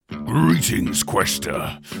Greetings,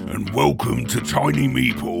 Quester, and welcome to Tiny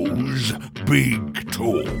Meeple's Big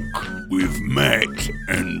Talk with Matt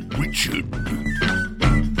and Richard.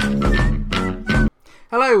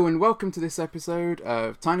 Hello, and welcome to this episode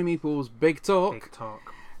of Tiny Meeple's Big Talk. Big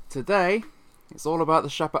Talk. Today, it's all about the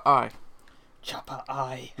Chopper Eye. Chopper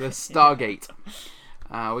Eye. The Stargate.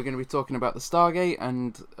 We're going to be talking about the Stargate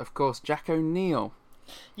and, of course, Jack O'Neill.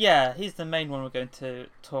 Yeah, he's the main one we're going to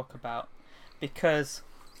talk about. Because,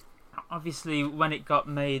 obviously, when it got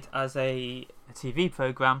made as a TV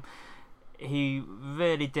programme, he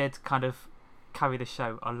really did kind of carry the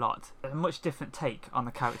show a lot. A much different take on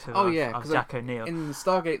the character of Jack O'Neill. In the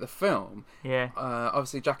Stargate, the film,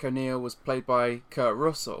 obviously Jack O'Neill was played by Kurt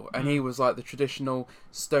Russell, and he was like the traditional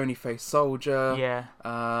stony-faced soldier. Yeah.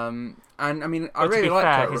 And I mean, But I really like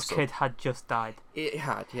Kurt Russell. His kid had just died. It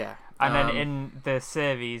had, yeah. And then in the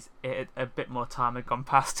series, a bit more time had gone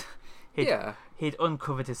past. He'd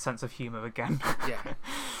uncovered his sense of humour again. Yeah.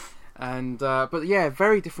 And but yeah,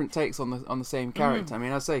 very different takes on the same character. I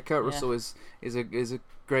mean, I'd say Kurt Russell is a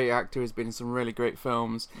great actor. He's been in some really great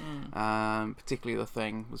films. Particularly The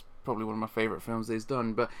Thing was probably one of my favourite films that he's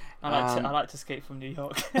done. But I liked Escape from New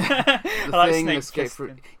York.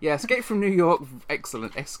 Escape from New York,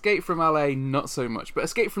 excellent. Escape from LA, not so much. But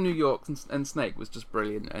Escape from New York and Snake was just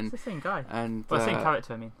brilliant. And it's the same guy. And the same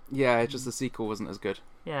character, I mean. Yeah, just the sequel wasn't as good.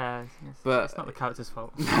 Yeah, but it's not the character's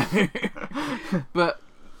fault. But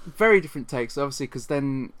very different takes, obviously, because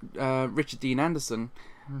then Richard Dean Anderson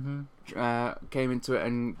came into it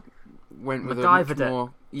and went with MacGyvered a much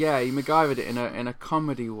more. Yeah, he MacGyvered it in a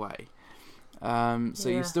comedy way. So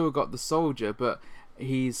you've still got the soldier, but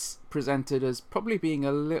he's presented as probably being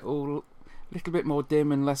a little bit more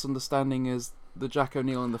dim and less understanding as the Jack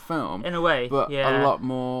O'Neill in the film. In a way, but a lot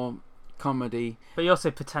more comedy. But he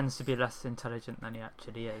also pretends to be less intelligent than he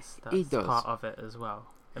actually is. He does. Part of it as well.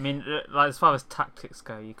 I mean, like, as far as tactics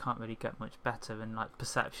go, you can't really get much better in like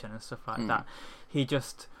perception and stuff like that. He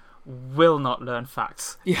just will not learn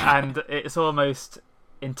facts, and it's almost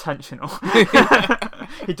intentional.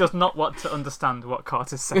 He does not want to understand what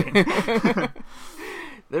Carter's saying.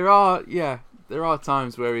 There are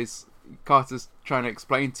times where Carter's trying to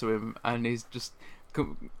explain to him, and he's just.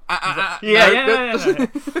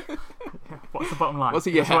 What's the bottom line? What's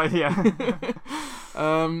it?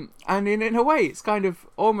 And in a way, it's kind of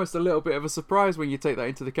almost a little bit of a surprise when you take that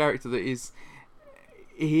into the character that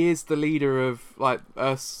he is the leader of like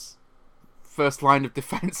Earth's first line of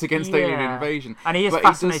defense against alien invasion, and he is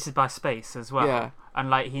fascinated by space as well. Yeah. And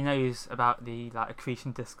like he knows about the like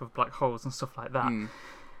accretion disk of black holes and stuff like that.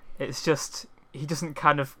 It's just he doesn't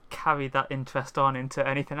kind of carry that interest on into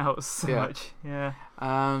anything else so much. Yeah.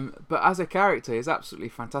 But as a character, he's absolutely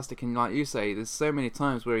fantastic, and like you say, there's so many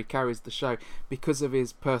times where he carries the show because of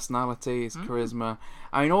his personality, his charisma.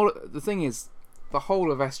 I mean, the thing is, the whole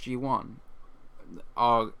of SG-1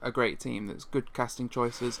 are a great team. There's good casting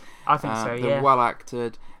choices. I think so. They're well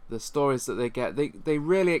acted. The stories that they get, they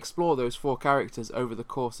really explore those four characters over the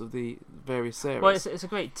course of the various series. Well, it's a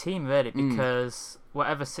great team, really, because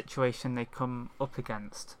whatever situation they come up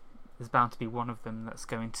against, there's bound to be one of them that's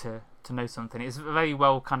going to know something. It's very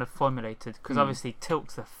well kind of formulated, because obviously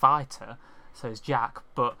Tilk's the fighter, so is Jack,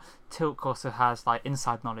 but Tilk also has like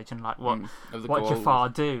inside knowledge and like what Jafar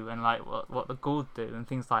do and like what the Goa'uld do and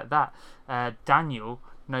things like that. Daniel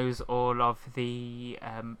knows all of the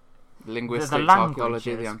linguistics, the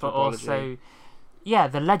archaeology, the anthropology, but also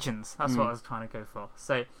the legends. That's what I was trying to go for.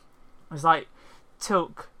 So it's like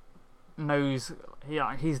Tilk knows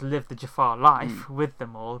he's lived the Jafar life with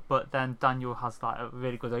them all, but then Daniel has like a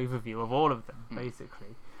really good overview of all of them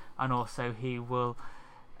basically, and also he will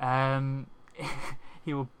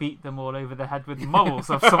beat them all over the head with morals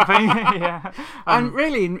or something. And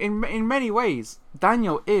really in many ways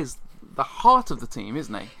Daniel is the heart of the team,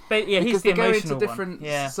 isn't he? But because he's the they go emotional into different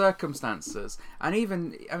circumstances, and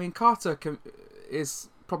even Carter is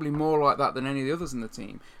probably more like that than any of the others in the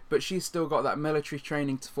team, but she's still got that military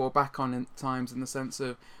training to fall back on in times, in the sense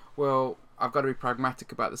of, well, I've got to be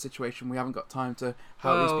pragmatic about the situation. We haven't got time to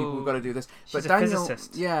help these people. We've got to do this. She's but a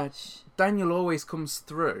physicist. Daniel always comes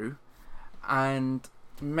through and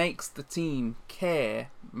makes the team care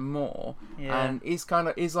more, and he's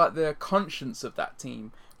like the conscience of that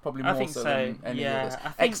team. Probably more so than any others.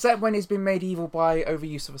 Except when he's been made evil by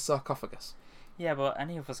overuse of a sarcophagus. Yeah, but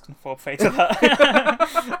any of us can fall prey to that.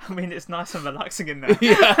 I mean, it's nice and relaxing in there.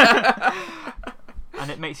 And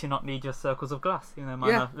it makes you not need your circles of glass, mine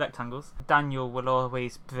are rectangles. Daniel will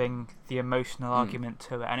always bring the emotional argument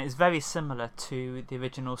to it, and it's very similar to the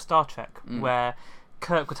original Star Trek, where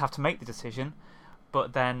Kirk would have to make the decision,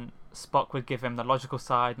 but then Spock would give him the logical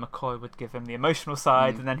side, McCoy would give him the emotional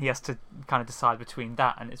side, and then he has to kind of decide between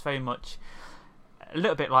that. And it's very much a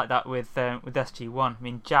little bit like that with SG-1. I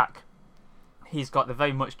mean, Jack, he's got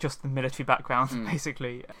very much just the military background,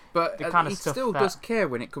 basically. But the kind of he stuff still that... does care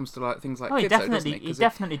when it comes to like things like he kids, definitely, though, doesn't he? He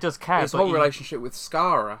definitely does care. His whole relationship with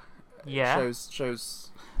Skara shows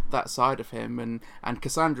that side of him, and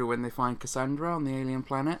Cassandra, when they find Cassandra on the alien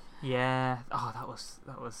planet. Yeah. Oh, that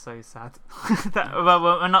was so sad.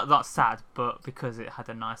 well, not sad, but because it had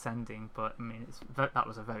a nice ending. But I mean, that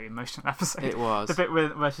was a very emotional episode. It was. The bit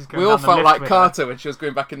where she's going. We all down the felt lift like with Carter her. when she was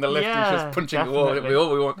going back in the lift and she was punching definitely. the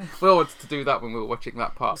wall. We all wanted to do that when we were watching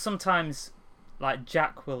that part. Sometimes, like,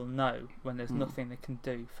 Jack will know when there's nothing they can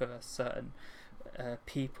do for a certain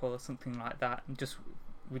people or something like that, and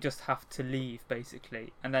we just have to leave,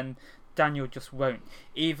 basically. And then Daniel just won't,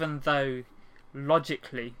 even though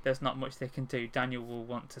logically there's not much they can do. Daniel will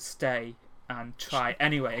want to stay and try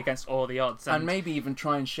anyway against all the odds, and maybe even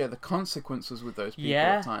try and share the consequences with those people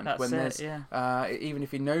at times. That's when there's even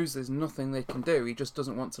if he knows there's nothing they can do, he just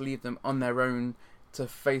doesn't want to leave them on their own to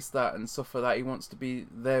face that and suffer that. He wants to be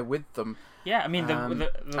there with them. Yeah, I mean,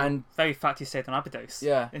 the very fact he stayed on Abydos.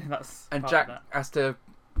 Yeah, that's and Jack has to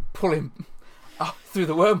pull him up through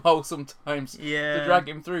the wormhole sometimes to drag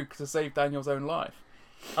him through to save Daniel's own life.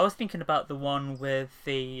 I was thinking about the one with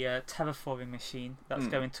the terraforming machine that's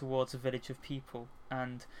going towards a village of people,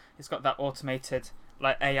 and it's got that automated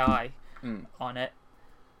like AI on it.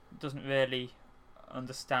 Doesn't really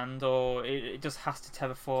understand, or it just has to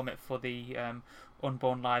terraform it for the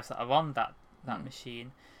unborn lives that are on that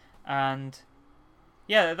machine. And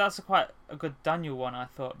yeah, that's quite a good Daniel one, I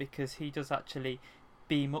thought, because he does actually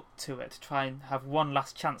beam up to it to try and have one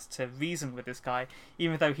last chance to reason with this guy,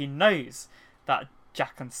 even though he knows that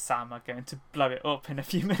Jack and Sam are going to blow it up in a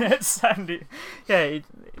few minutes. And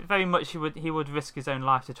very much he would risk his own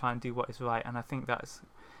life to try and do what is right. And I think that's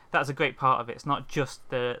a great part of it. It's not just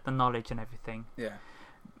the knowledge and everything. Yeah.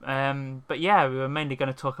 But yeah, we were mainly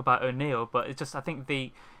going to talk about O'Neill, but it's just, I think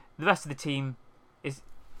the rest of the team is,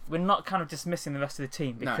 we're not kind of dismissing the rest of the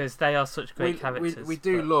team because they are such great characters. We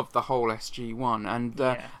do love the whole SG-1, and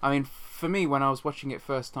I mean, for me, when I was watching it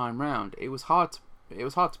first time round, it was hard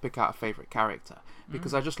to pick out a favourite character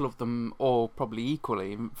because I just loved them all probably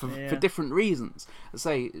equally for different reasons.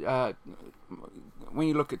 Say, when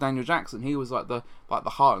you look at Daniel Jackson, he was like the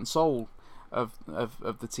heart and soul of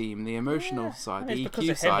the team, the emotional side, the EQ because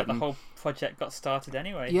of side. Him that the whole project got started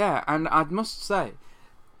anyway. Yeah, and I must say,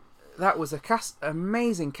 that was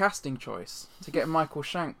amazing casting choice to get Michael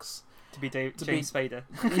Shanks to be James Spader.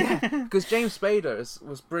 Yeah, because James Spader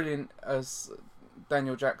was brilliant as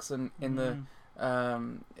Daniel Jackson in the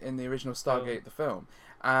original Stargate, the film,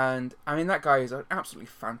 and I mean that guy is an absolutely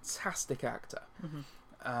fantastic actor.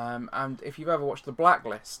 And if you've ever watched The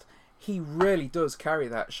Blacklist, he really does carry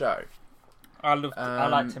that show. I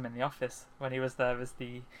liked him in The Office when he was there as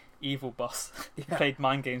the evil boss. He played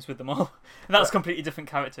mind games with them all. And that's a completely different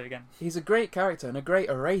character again. He's a great character and a great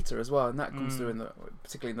orator as well, and that comes through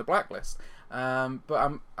particularly in The Blacklist.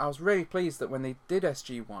 But I was really pleased that when they did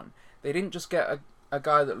SG-1, they didn't just get a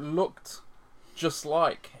guy that looked just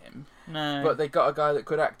like him, but they got a guy that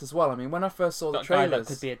could act as well. I mean, when I first saw the trailers, a guy that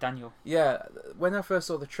could be a Daniel. Yeah, when I first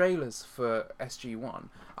saw the trailers for SG-1,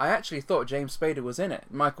 I actually thought James Spader was in it.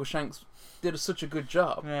 Michael Shanks did such a good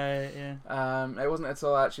job. Yeah. It wasn't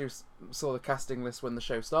until I actually saw the casting list when the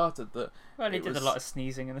show started that. Well, he did a lot of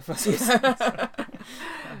sneezing in the first season. That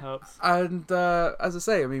helps. And as I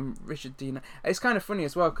say, I mean, Richard Dean. It's kind of funny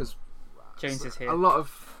as well because Jones is here. A lot of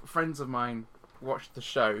friends of mine watched the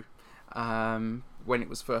show when it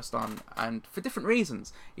was first on, and for different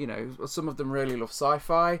reasons. You know, some of them really love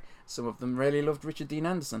sci-fi, some of them really loved Richard Dean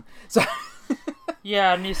Anderson. So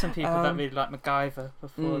yeah, I knew some people that really liked MacGyver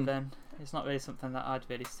before then. It's not really something that I'd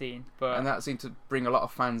really seen, and that seemed to bring a lot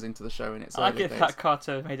of fans into the show in its early days. I get that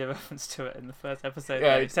Carter made a reference to it in the first episode.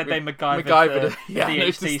 Yeah, he said they MacGyvered the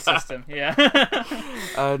DHC system. Yeah.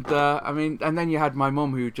 And I mean, and then you had my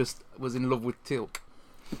mum who just was in love with Teal'c.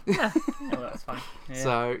 Yeah, well, that's fine. Yeah.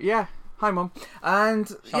 So yeah, hi mum,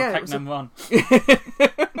 and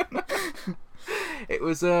it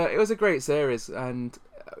was a great series, and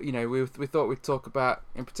you know we thought we'd talk about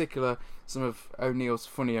in particular some of O'Neill's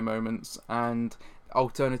funnier moments and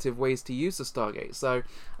alternative ways to use the Stargate. So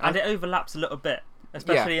and it overlaps a little bit,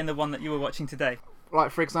 especially in the one that you were watching today.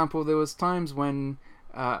 Like for example, there was times when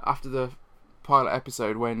after the pilot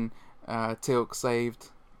episode when Teal'c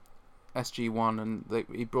saved SG-1 and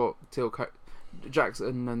he brought Teal'c,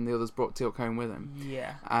 Jackson and the others brought Teal'c home with him.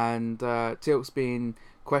 Yeah. And Teal'c's being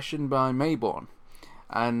questioned by Mayborn.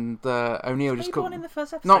 and O'Neill just Mayborn in the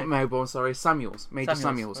first episode. not Mayborn, sorry, Major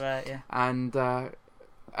Samuels. Right, yeah. And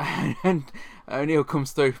and O'Neill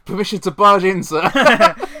comes through. Permission to barge in, sir.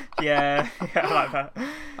 yeah, I like that.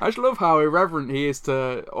 I just love how irreverent he is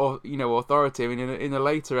to, authority. I mean, in a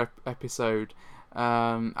later episode,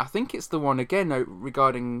 I think it's the one again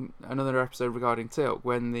regarding another episode regarding Teal'c,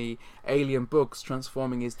 when the alien bug's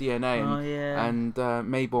transforming his DNA, and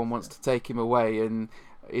Mayborn wants to take him away, and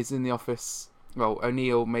is in the office. Well,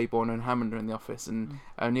 O'Neill, Mayborn, and Hammond are in the office, and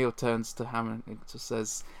O'Neill turns to Hammond and just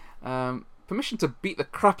says, "Permission to beat the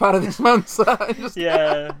crap out of this man, sir."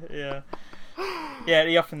 Yeah.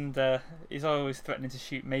 He often he's always threatening to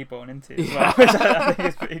shoot Mayborn into it as well, which I think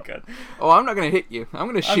is pretty good. Oh, I'm not going to hit you. I'm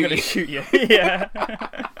going to shoot you. Yeah.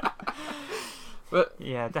 But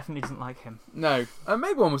yeah, definitely doesn't like him. No,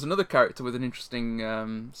 Mayborn was another character with an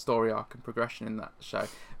interesting story arc and progression in that show.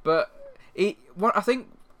 But I think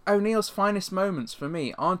O'Neill's finest moments for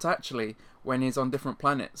me aren't actually when he's on different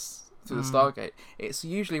planets through the Stargate. It's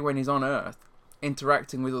usually when he's on Earth,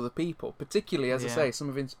 interacting with other people, particularly, as I say, some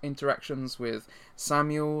of his interactions with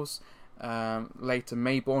Samuels, later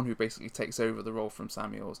Mayborn, who basically takes over the role from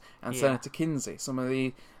Samuels, and Senator Kinsey. Some of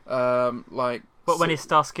the but when he's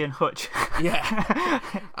Starsky and Hutch,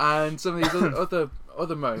 and some of these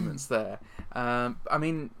other moments there. I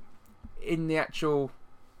mean, in the actual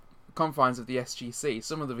confines of the SGC,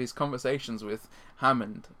 some of his conversations with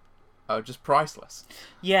Hammond are just priceless.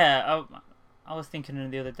 Yeah, I was thinking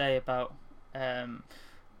the other day about some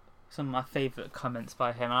of my favourite comments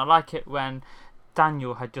by him, and I like it when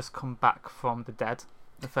Daniel had just come back from the dead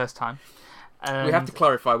the first time. We have to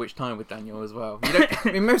clarify which time with Daniel as well.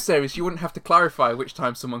 In most series, you wouldn't have to clarify which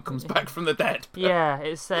time someone comes back from the dead. But... Yeah,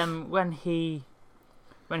 it's when he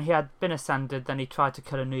had been ascended, then he tried to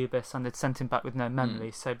kill Anubis, and they'd sent him back with no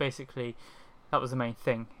memory. So basically, that was the main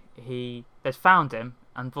thing. They'd found him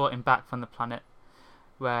and brought him back from the planet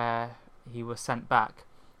where he was sent back.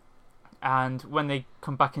 And when they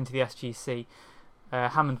come back into the SGC,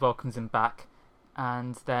 Hammond welcomes him back,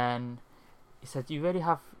 and then he said, "You really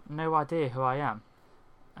have no idea who I am?"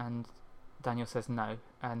 And Daniel says no,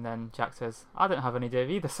 and then Jack says, "I don't have any idea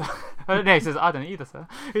either, sir." No, he says, "I don't either, sir."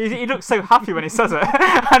 He looks so happy when he says it,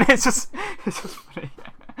 and it's just funny.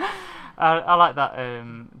 I like that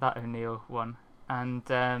O'Neill one, and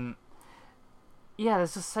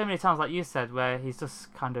there's just so many times, like you said, where he's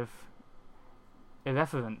just kind of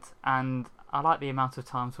irreverent, and I like the amount of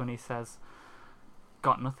times when he says,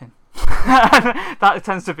 "Got nothing." That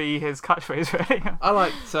tends to be his catchphrase, really. I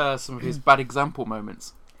liked some of his bad example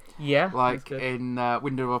moments. Yeah, like in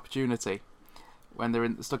Window of Opportunity, when they're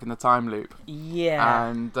stuck in the time loop. Yeah,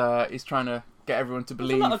 and he's trying to get everyone to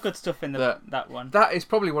believe. There's a lot of good stuff in that one. That is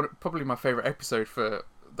probably my favourite episode for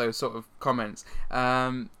those sort of comments.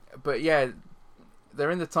 But yeah,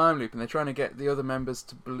 they're in the time loop and they're trying to get the other members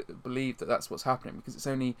to believe that that's what's happening, because it's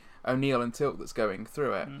only O'Neill and Teal'c that's going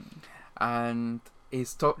through it. And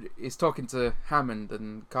he's talking to Hammond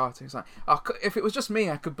and Carter. He's like, if it was just me,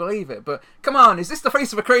 I could believe it. But come on, is this the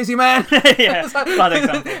face of a crazy man? Yeah, bad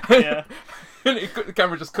example. Yeah. The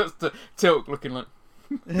camera just cuts to Teal'c looking like...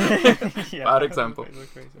 bad example.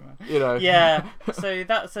 Yeah, so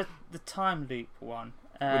that's the time loop one.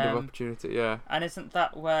 Window of Opportunity, yeah. And isn't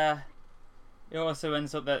that where it also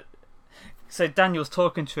ends up that... So Daniel's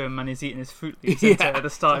talking to him and he's eating his Fruit Loops at the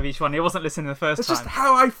start of each one. He wasn't listening the first time. That's just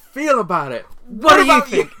how I feel about it. What do you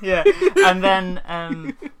think? Yeah. And then,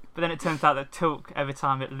 but then it turns out that Teal'c, every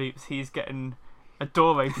time it loops, he's getting a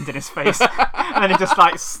door opened in his face, and then he just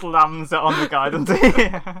like slams it on the guy, doesn't he?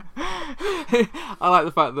 I like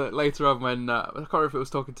the fact that later on, when I can't remember if it was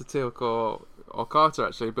talking to Teal'c or Carter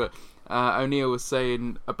actually, but O'Neill was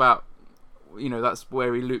saying about, that's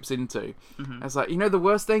where he loops into. I was like, the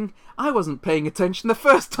worst thing? I wasn't paying attention the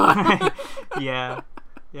first time. Yeah,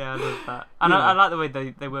 I love that. And I like the way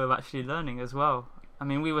they were actually learning as well. I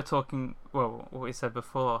mean, we were talking, what we said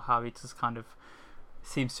before, how he just kind of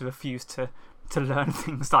seems to refuse to learn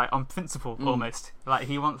things like on principle, almost. Like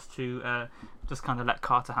he wants to just kind of let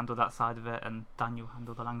Carter handle that side of it and Daniel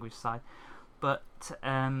handle the language side. But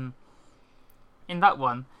in that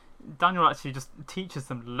one, Daniel actually just teaches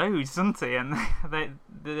them loads, doesn't he? And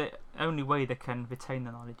the only way they can retain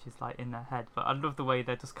the knowledge is like in their head. But I love the way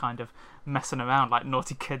they're just kind of messing around like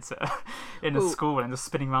naughty kids in a school and just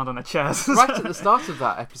spinning around on their chairs. Right at the start of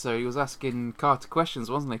that episode, he was asking Carter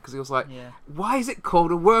questions, wasn't he? Because he was like, "Why is it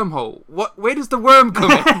called a wormhole? Where does the worm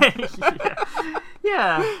come in?"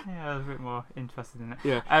 Yeah, I was a bit more interested in it.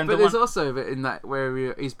 Yeah, but there's also a bit in that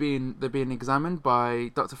where they're being examined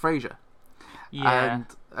by Dr. Frasier. Yeah. And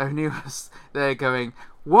O'Neill's there going,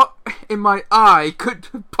 what in my eye could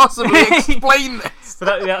possibly explain this?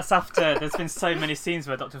 But that's after there's been so many scenes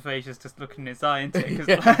where Dr. Frazier's just looking in his eye into it.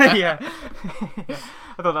 Yeah.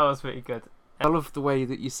 I thought that was pretty good. I love the way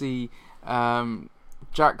that you see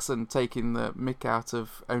Jackson taking the mick out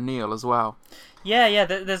of O'Neill as well. Yeah.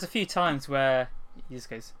 There's a few times where he just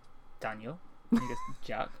goes, Daniel. And he goes,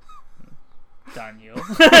 Jack. Daniel.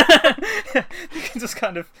 Just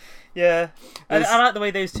kind of, yeah. And I like the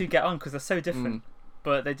way those two get on because they're so different.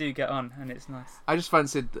 But they do get on, and it's nice. I just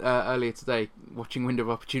fancied earlier today watching Window of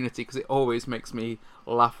Opportunity because it always makes me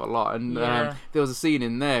laugh a lot. And there was a scene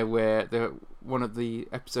in there where one of the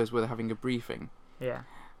episodes where they're having a briefing. Yeah.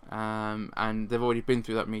 And they've already been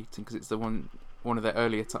through that meeting because it's the one of their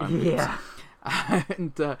earlier times. Yeah.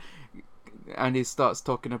 And he starts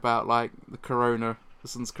talking about like the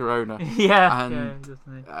son's corona. Yeah. And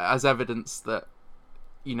as evidence that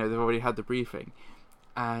they've already had the briefing.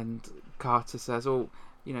 And Carter says, "Oh,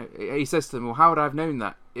 he says to them, well, how would I have known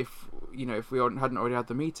that if we hadn't already had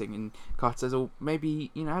the meeting?" And Carter says, "Oh,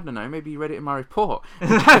 maybe I don't know, maybe you read it in my report."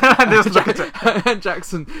 And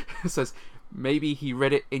Jackson says, "Maybe he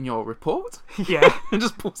read it in your report." Yeah, and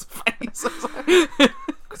just pulls a face.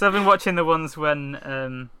 Because I've been watching the ones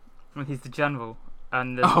when he's the general,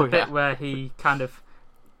 and there's a bit where he kind of.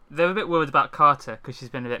 They're a bit worried about Carter because she's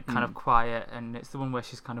been a bit kind of quiet, and it's the one where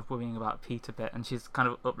she's kind of worrying about Pete a bit, and she's kind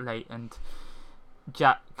of up late, and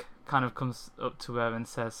Jack kind of comes up to her and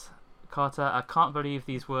says, "Carter, I can't believe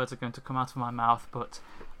these words are going to come out of my mouth, but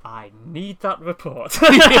I need that report." Just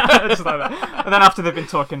like that. And then after they've been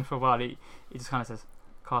talking for a while, he just kind of says,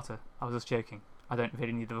 "Carter, I was just joking. I don't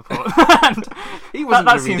really need the report." And he wasn't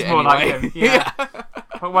that seems more anyway. like him. Yeah.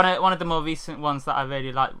 But one of the more recent ones that I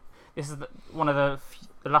really like, this is one of the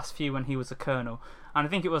last few when he was a colonel, and I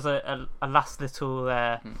think it was a last little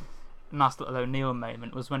nice little O'Neill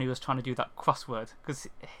moment was when he was trying to do that crossword, because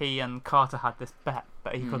he and Carter had this bet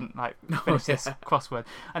that he couldn't finish this crossword,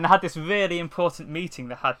 and they had this really important meeting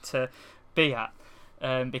they had to be at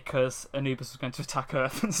because Anubis was going to attack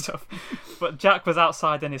Earth and stuff, but Jack was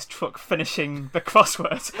outside in his truck finishing the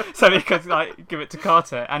crossword so he could give it to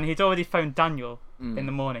Carter, and he'd already phoned Daniel in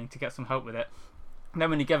the morning to get some help with it, and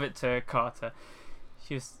then when he gave it to Carter,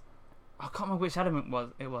 she was, I can't remember which element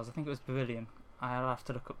it was. I think it was beryllium. I'll have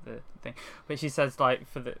to look up the thing. But she says,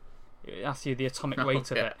 it asks you the atomic weight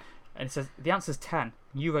of it. And it says, the answer's 10.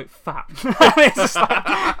 You wrote fat. It's just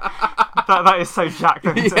that is so Jack.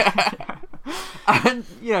 Yeah. And,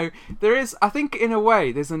 there is, I think in a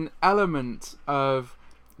way, there's an element of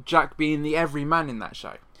Jack being the everyman in that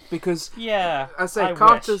show. Because, I say,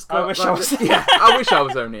 Carter's got... I wish I was. I wish I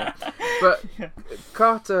was O'Neill. But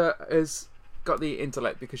Carter has got the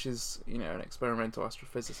intellect because she's, an experimental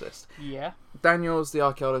astrophysicist. Yeah. Daniel's the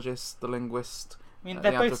archaeologist, the linguist. I mean,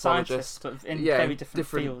 they're both scientists, but in very different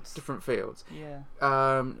fields. Different fields. Yeah.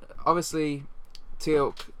 Obviously,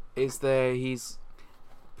 Teal'c is there. He's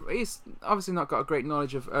obviously not got a great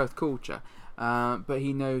knowledge of Earth culture, but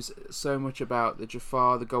he knows so much about the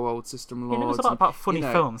Jafar, the Goa'uld system lords. He knows a lot about funny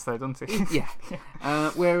films, though, doesn't he?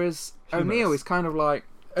 Yeah. Whereas O'Neill is kind of like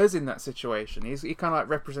us in that situation. He kind of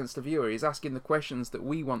represents the viewer. He's asking the questions that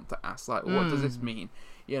we want to ask, like, what does this mean?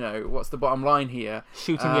 What's the bottom line here?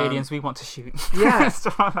 Shooting the aliens we want to shoot. Yeah.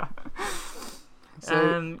 Stuff like that.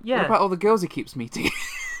 So, what about all the girls he keeps meeting?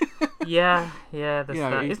 There's that.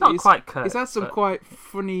 It's not quite Kurt. He's had some quite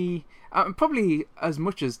funny, probably as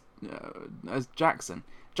much as Jackson.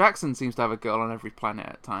 Jackson seems to have a girl on every planet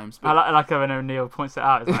at times. But... I like how when O'Neill points it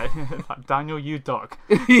out. It's like Daniel, you dog.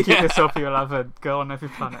 Keep this up, you'll have a girl on every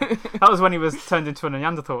planet. That was when he was turned into a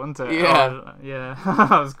Neanderthal, wasn't it? Yeah. Yeah.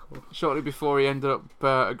 That was cool. Shortly before he ended up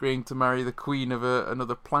agreeing to marry the queen of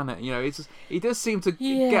another planet. He does seem to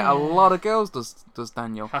get a lot of girls, does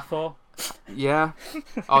Daniel. Hathor. Yeah.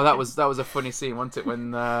 Oh, that was a funny scene, wasn't it?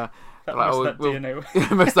 When most of that DNA.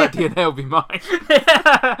 Most of that DNA will be mine.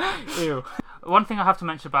 Ew. One thing I have to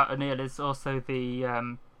mention about O'Neill is also the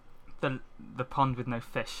pond with no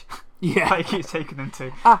fish. Yeah. That he keeps taking them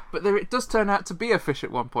to. But it does turn out to be a fish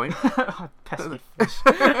at one point. Pesky fish.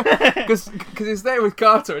 Because he's there with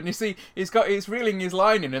Carter, and you see he's reeling his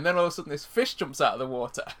line in, and then all of a sudden this fish jumps out of the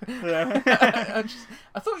water. Yeah.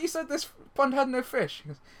 I thought you said this pond had no fish. He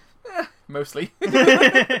goes, mostly.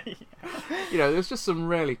 There's just some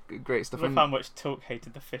really great stuff. I found how much Teal'c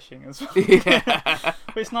hated the fishing as well. Yeah.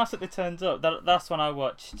 But it's nice that they turned up. The last one I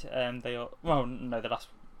watched, the last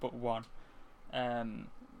but one.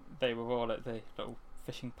 They were all at the little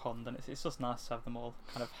fishing pond, and it's just nice to have them all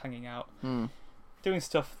kind of hanging out, doing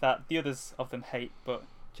stuff that the others of them hate, but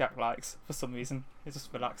Jack likes for some reason. It's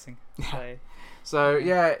just relaxing. So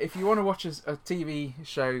yeah, if you want to watch a TV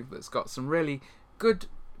show that's got some really good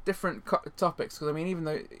different topics, because I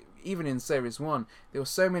mean, even in series 1, there were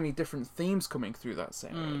so many different themes coming through that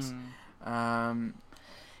series.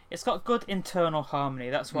 It's got good internal harmony.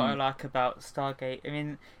 That's what I like about Stargate. I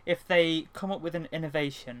mean, if they come up with an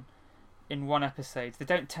innovation in one episode, they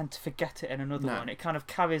don't tend to forget it in another one. It kind of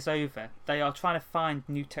carries over. They are trying to find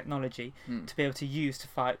new technology to be able to use to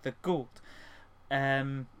fight the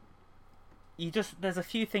Goa'uld. There's a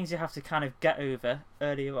few things you have to kind of get over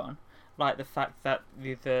earlier on, like the fact that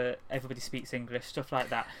everybody speaks English, stuff like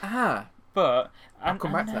that. But I'll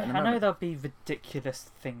come back to that in a moment. I know there'll be ridiculous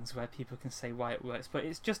things where people can say why it works, but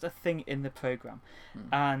it's just a thing in the program,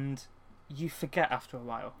 and you forget after a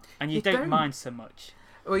while, and you don't mind so much.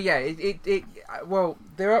 Well, yeah, well,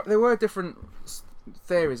 there were different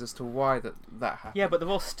theories as to why that happened. Yeah, but they're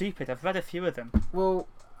all stupid. I've read a few of them. Well,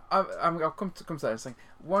 I'll come to that in a second.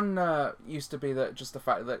 One used to be that just the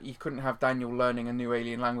fact that you couldn't have Daniel learning a new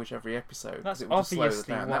alien language every episode. That's it would obviously just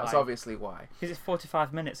slow it down. why. That's obviously why. Because it's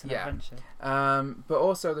 45 minutes an adventure. But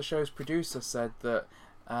also the show's producer said that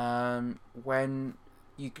when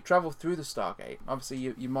you travel through the Stargate, obviously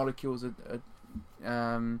your molecules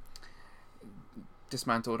are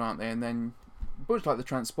dismantled, aren't they? And then, much like the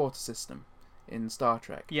transporter system in Star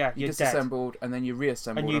Trek, you're disassembled and then you're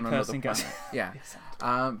reassembled on another planet. Yeah.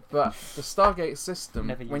 But the Stargate system,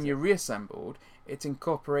 when you're reassembled, it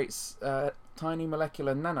incorporates tiny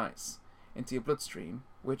molecular nanites into your bloodstream,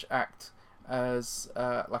 which act as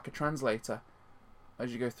like a translator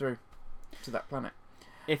as you go through to that planet.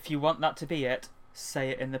 If you want that to be it, say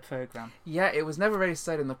it in the program. Yeah, it was never really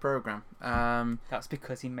said in the program. That's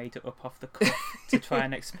because he made it up off the cuff to try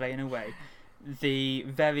and explain away the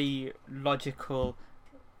very logical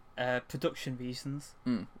production reasons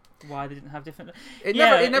why they didn't have different. It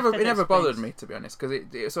never bothered me, to be honest, because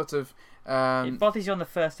it sort of it bothers you on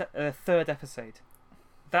the third episode.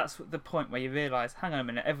 That's the point where you realise, hang on a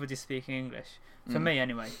minute, everybody's speaking English. For me,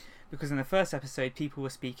 anyway. Because in the first episode, people were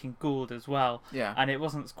speaking Goa'uld as well, and it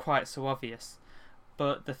wasn't quite so obvious.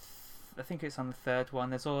 But I think it's on the third one.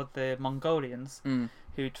 There's all the Mongolians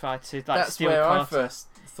who try to That's steal where Carter. I first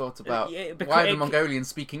thought about why are the Mongolians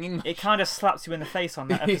speaking English. It kind of slaps you in the face on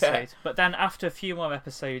that episode. But then after a few more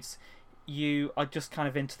episodes, you are just kind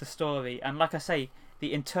of into the story. And like I say,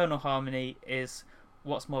 the internal harmony is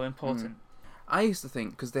what's more important. I used to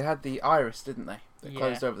think, because they had the iris, didn't they? That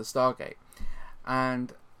closed over the Stargate.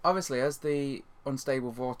 And obviously, as the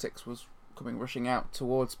unstable vortex was rushing out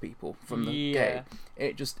towards people from the gate,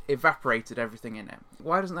 it just evaporated everything in it.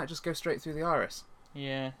 Why doesn't that just go straight through the iris?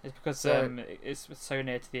 Yeah, it's because it's so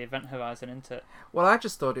near to the event horizon, isn't it? Well, I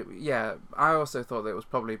just thought I also thought that it was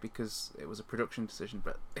probably because it was a production decision,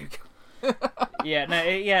 but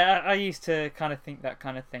I used to kind of think that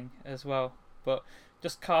kind of thing as well, but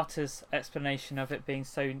just Carter's explanation of it being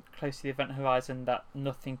so close to the event horizon that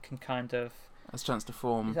nothing can kind of has chance to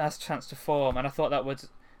form. It has chance to form, and I thought that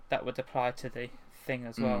would apply to the thing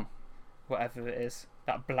as well, whatever it is,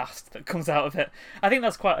 that blast that comes out of it. I think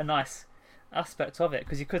that's quite a nice aspect of it,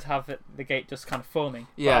 because you could have the gate just kind of forming.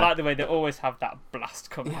 Yeah, but I like the way they always have that blast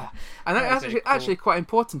coming. Yeah, and that's actually quite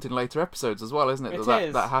important in later episodes as well, isn't it?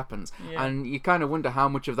 That happens, and you kind of wonder how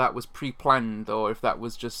much of that was pre-planned or if that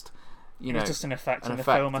was just. It was just an effect in the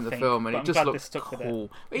film, I think. And it just looks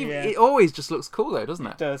cool. It always just looks cool, though, doesn't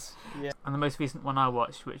it? It does, yeah. And the most recent one I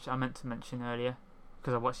watched, which I meant to mention earlier,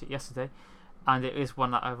 because I watched it yesterday, and it is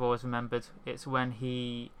one that I've always remembered. It's when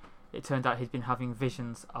it turned out he'd been having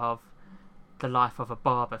visions of the life of a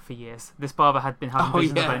barber for years. This barber had been having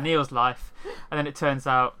visions of O'Neill's life, and then it turns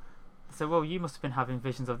out, so, well, you must have been having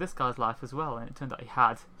visions of this guy's life as well. And it turned out he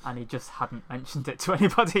had, and he just hadn't mentioned it to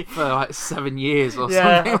anybody. For like 7 years or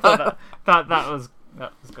something. Yeah, that was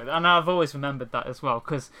good. And I've always remembered that as well,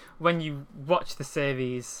 because when you watch the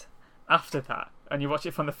series after that, and you watch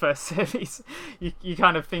it from the first series, you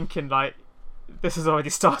kind of thinking, like, this has already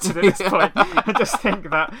started at this point. I just think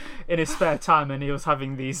that in his spare time, and he was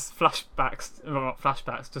having these flashbacks, well, not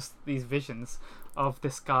flashbacks, just these visions of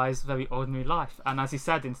this guy's very ordinary life, and as he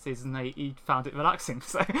said in season 8, he found it relaxing.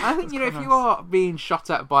 So I think if you are being shot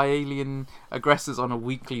at by alien aggressors on a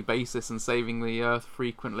weekly basis and saving the Earth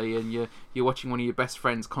frequently, and you're watching one of your best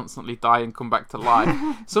friends constantly die and come back to life,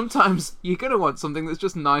 sometimes you're gonna want something that's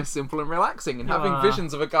just nice, simple, and relaxing. And having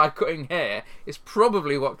visions of a guy cutting hair is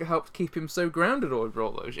probably what helped keep him so grounded over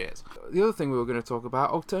all those years. The other thing we were going to talk about: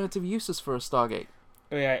 alternative uses for a Stargate.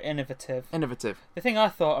 Oh yeah, innovative. The thing I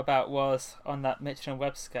thought about was on that Mitchell and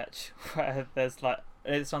Webb sketch, where there's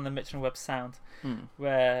it's on the Mitchell and Webb sound,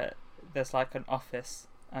 where there's like an office,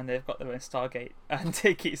 and they've got their own Stargate, and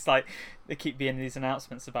they keep being these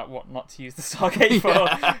announcements about what not to use the Stargate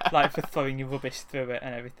for, like for throwing your rubbish through it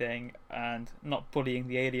and everything, and not bullying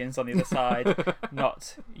the aliens on the other side,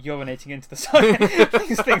 not urinating into the Stargate,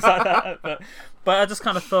 things like that. But I just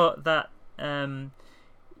kind of thought that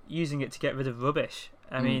using it to get rid of rubbish.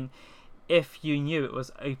 I mean, if you knew it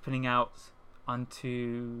was opening out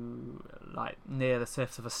onto like near the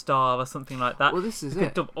surface of a star or something like that, well, this is you it.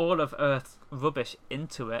 could dump all of Earth's rubbish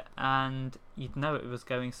into it, and you'd know it was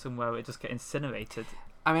going somewhere where it just get incinerated.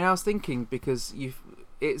 I mean, I was thinking because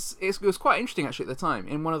it was quite interesting actually at the time.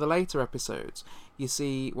 In one of the later episodes, you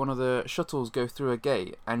see one of the shuttles go through a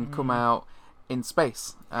gate and come out in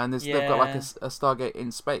space, and they've got like a Stargate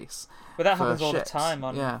in space. But that for happens all the ships. time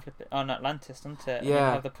on Atlantis, doesn't it? And Yeah.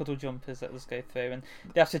 you have the puddle jumpers that just go through, and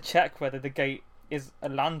they have to check whether the gate is a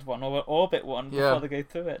land one or an orbit one before they go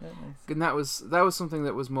through it, don't they? And that was something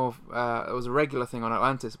that was more it was a regular thing on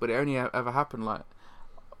Atlantis, but it only ever happened like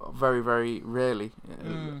very, very rarely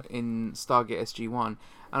in Stargate SG-1.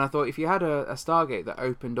 And I thought if you had a Stargate that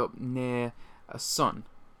opened up near a sun,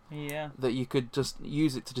 that you could just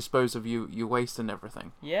use it to dispose of your waste and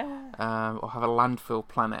everything. Yeah. Or have a landfill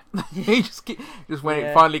planet. You just when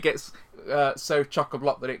it finally gets so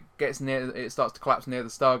chock-a-block that it starts to collapse near the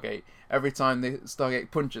Stargate. Every time the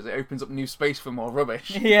Stargate punches, it opens up new space for more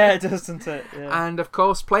rubbish. Yeah, it does, doesn't it? Yeah. And of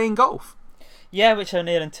course, playing golf. Yeah, which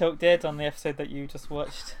O'Neill and Tilk did on the episode that you just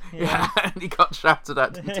watched. Yeah, and he got shouted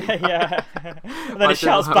at. Yeah. And then he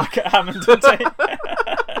shouts back at Hammond, doesn't he?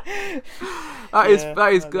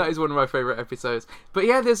 That is one of my favourite episodes. But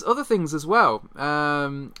yeah, there's other things as well.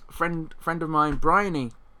 Friend of mine,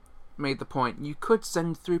 Bryony, made the point you could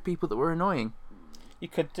send through people that were annoying. You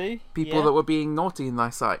could do. People that were being naughty in thy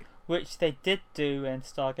sight. Which they did do in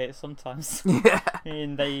Stargate sometimes. Yeah. I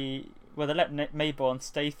mean, they let Mayborn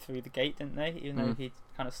stay through the gate, didn't they? Even though he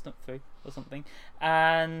kind of snuck through or something.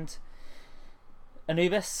 And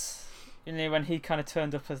Anubis, when he kind of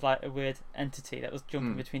turned up as like a weird entity that was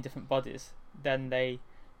jumping between different bodies, then they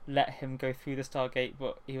let him go through the Stargate,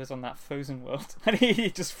 but he was on that frozen world and he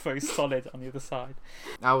just froze solid on the other side.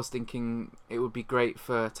 I was thinking it would be great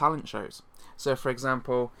for talent shows. So, for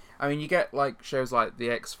example, I mean, you get like shows like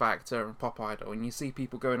The X Factor and Pop Idol, and you see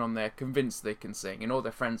people going on there convinced they can sing, and all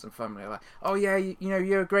their friends and family are like, "Oh yeah,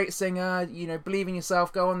 you're a great singer. Believe in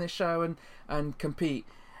yourself. Go on this show and compete."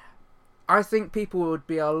 I think people would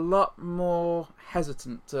be a lot more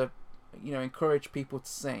hesitant to, encourage people to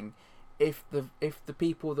sing if the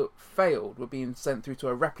people that failed were being sent through to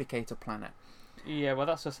a replicator planet. Yeah, well,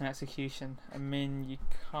 that's just an execution. I mean,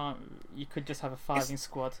 you could just have a firing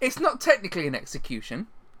squad. It's not technically an execution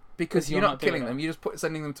because you're not killing them. You're just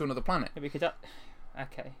sending them to another planet. Yeah, we could.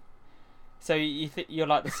 Okay. So you're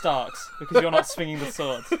like the Starks because you're not swinging the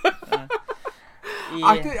sword. Yeah.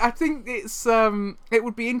 I think it's it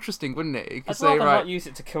would be interesting, wouldn't it? You could I'd rather not use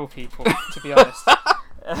it to kill people, to be honest.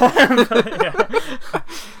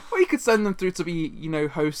 Well, you could send them through to be,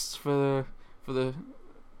 hosts for the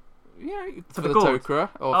Tok'ra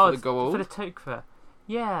or for the Goa'uld. For the Tok'ra.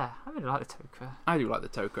 Yeah, I really like the Tok'ra. I do like the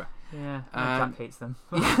Tok'ra. Yeah, Jack hates them.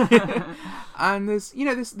 And there's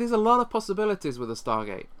a lot of possibilities with a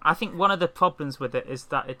Stargate. I think one of the problems with it is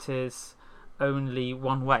that it is only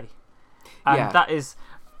one way. And that is,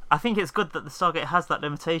 I think it's good that the Stargate has that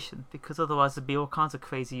limitation, because otherwise there'd be all kinds of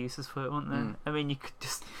crazy uses for it, wouldn't there? I mean, you could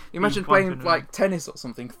just imagine playing like tennis or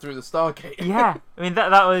something through the Stargate. Yeah, I mean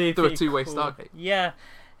that would be through a two-way cool. Stargate. Yeah,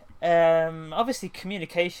 obviously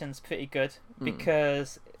communication's pretty good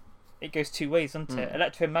because it goes two ways, doesn't it?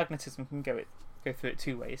 Electromagnetism can go through it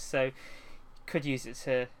two ways, so you could use it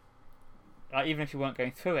to, like, even if you weren't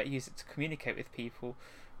going through it, use it to communicate with people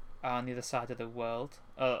on the other side of the world,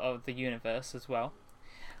 of the universe as well.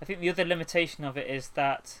 I think the other limitation of it is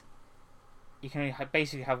that you can only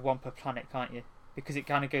basically have one per planet, can't you? Because it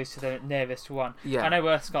kind of goes to the nearest one. Yeah. I know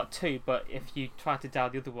Earth's got two, but if you try to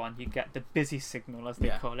dial the other one, you get the busy signal, as they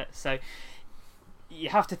call it. So you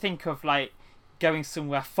have to think of like going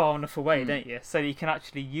somewhere far enough away, don't you? So you can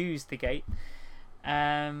actually use the gate.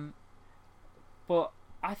 But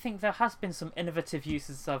I think there has been some innovative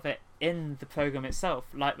uses of it in the program itself,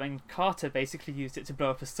 like when Carter basically used it to blow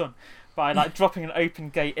up a sun by like dropping an open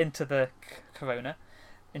gate into the corona,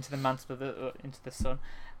 into the mantle of into the sun,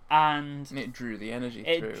 and it drew the energy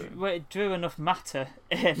through. It drew enough matter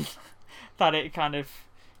in that it kind of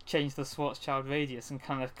changed the Schwarzschild radius and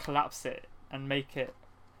kind of collapse it and make it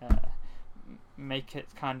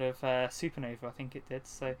kind of supernova. I think it did.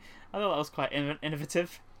 So I thought that was quite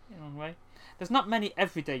innovative in one way. There's not many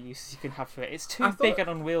everyday uses you can have for it. It's too big and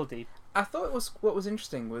unwieldy. I thought what was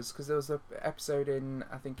interesting was because there was an episode in,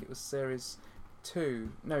 I think it was series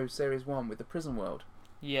Series 1 with the prison world.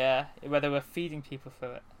 Yeah, where they were feeding people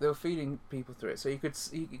through it. They were feeding people through it, so you could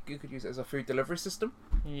use it as a food delivery system.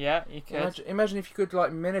 Yeah, you could. Imagine if you could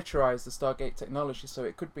like miniaturize the Stargate technology, so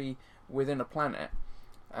it could be within a planet,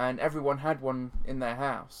 and everyone had one in their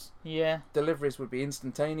house. Yeah. Deliveries would be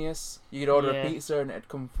instantaneous. You could order a pizza and it'd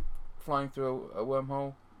come flying through a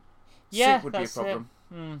wormhole. Yeah, Soup would be a problem.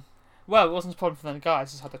 Well, it wasn't a problem for them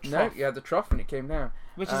guys. Just had the trough. No, you had the trough when it came down.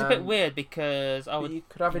 Which is a bit weird because you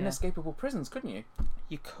could have inescapable prisons, couldn't you?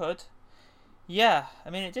 You could. Yeah, I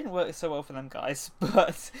mean it didn't work so well for them guys,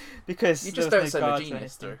 but because you just there don't was send no a guards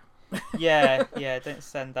genius through. Yeah, don't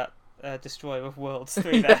send that destroyer of worlds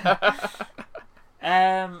through there.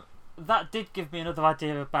 That did give me another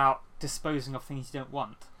idea about disposing of things you don't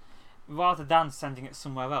want. Rather than sending it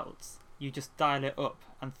somewhere else, you just dial it up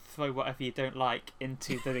and throw whatever you don't like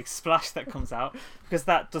into the big splash that comes out, because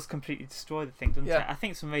that does completely destroy the thing, doesn't it? I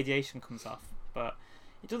think some radiation comes off, but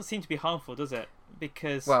it doesn't seem to be harmful, does it?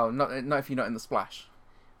 Because not if you're not in the splash.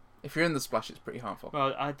 If you're in the splash, it's pretty harmful.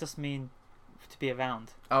 Well, I just mean to be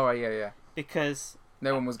around. Oh, yeah. Because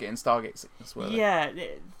no one was getting Stargate sickness, were they? Yeah,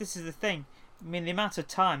 this is the thing. I mean, the amount of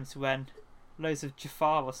times when loads of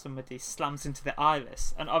Jafar or somebody slams into the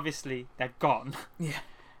iris, and obviously they're gone. Yeah.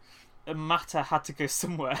 Matter had to go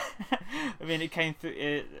somewhere. I mean, it came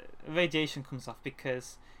through. Radiation comes off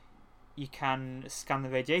because you can scan the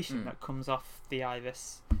radiation that comes off the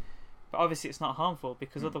iris. But obviously, it's not harmful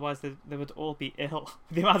because otherwise they would all be ill.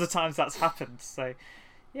 The amount of times that's happened. So,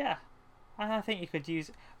 yeah, I think you could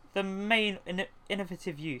use the main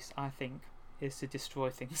innovative use. I think is to destroy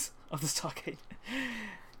things of the Stargate.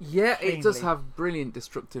 Yeah, it does have brilliant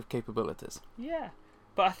destructive capabilities. Yeah,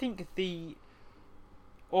 but I think the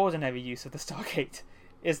ordinary use of the Stargate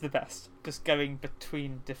is the best, just going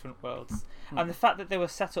between different worlds. And the fact that they were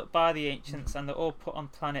set up by the ancients and they're all put on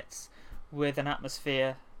planets with an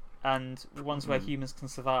atmosphere and ones where humans can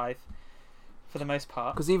survive for the most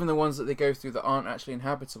part. Because even the ones that they go through that aren't actually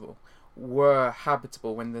inhabitable were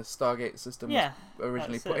habitable when the Stargate system was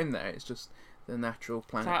originally put in there. It's just the natural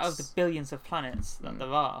planets. So out of the billions of planets that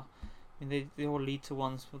there are, I mean, they all lead to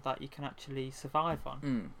ones that you can actually survive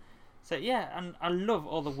on. So yeah, and I love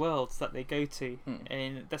all the worlds that they go to,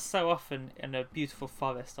 and they're so often in a beautiful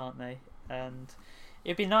forest, aren't they? And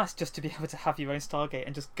it'd be nice just to be able to have your own Stargate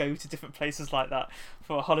and just go to different places like that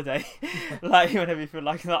for a holiday, like whenever you feel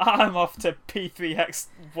like I'm off to P3X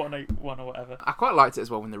 181 or whatever. I quite liked it as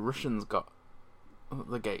well when the Russians got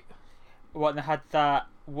the gate. What, and they had that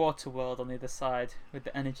water world on the other side with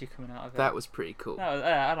the energy coming out of it. That was pretty cool.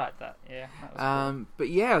 I like that. Yeah. That was cool. But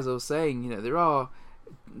yeah, as I was saying, there are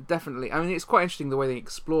definitely. I mean, it's quite interesting the way they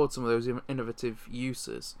explored some of those innovative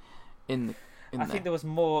uses in I think there was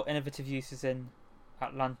more innovative uses in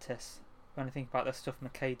Atlantis when I think about the stuff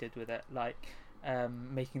McKay did with it, like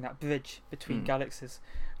making that bridge between galaxies.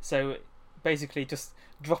 So basically, just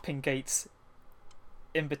dropping gates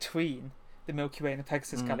in between the Milky Way and the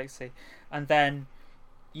Pegasus galaxy, and then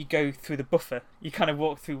you go through the buffer. You kind of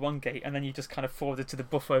walk through one gate, and then you just kind of forward it to the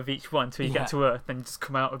buffer of each one until you get to Earth, and you just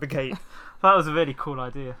come out of the gate. That was a really cool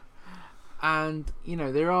idea. And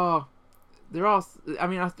there are. I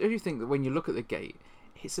mean, I do think that when you look at the gate,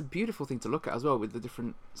 it's a beautiful thing to look at as well, with the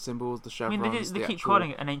different symbols, the chevrons. I mean, they keep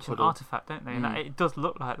calling it an ancient artifact, don't they? And it does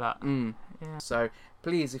look like that. Yeah. So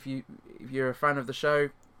please, if you're a fan of the show,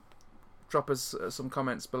 drop us some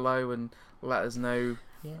comments below and let us know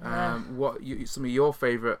what some of your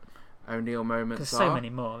favourite O'Neill moments are. There's so many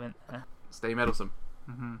more, aren't there? Stay meddlesome.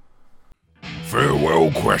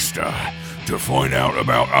 Farewell, Quester. To find out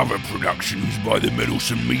about other productions by the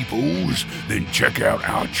Meddlesome Meeples, then check out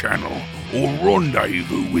our channel or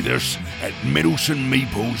rendezvous with us at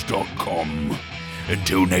meddlesomemeeples.com.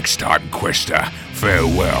 Until next time, Quester,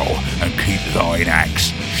 farewell and keep thine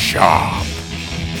axe sharp.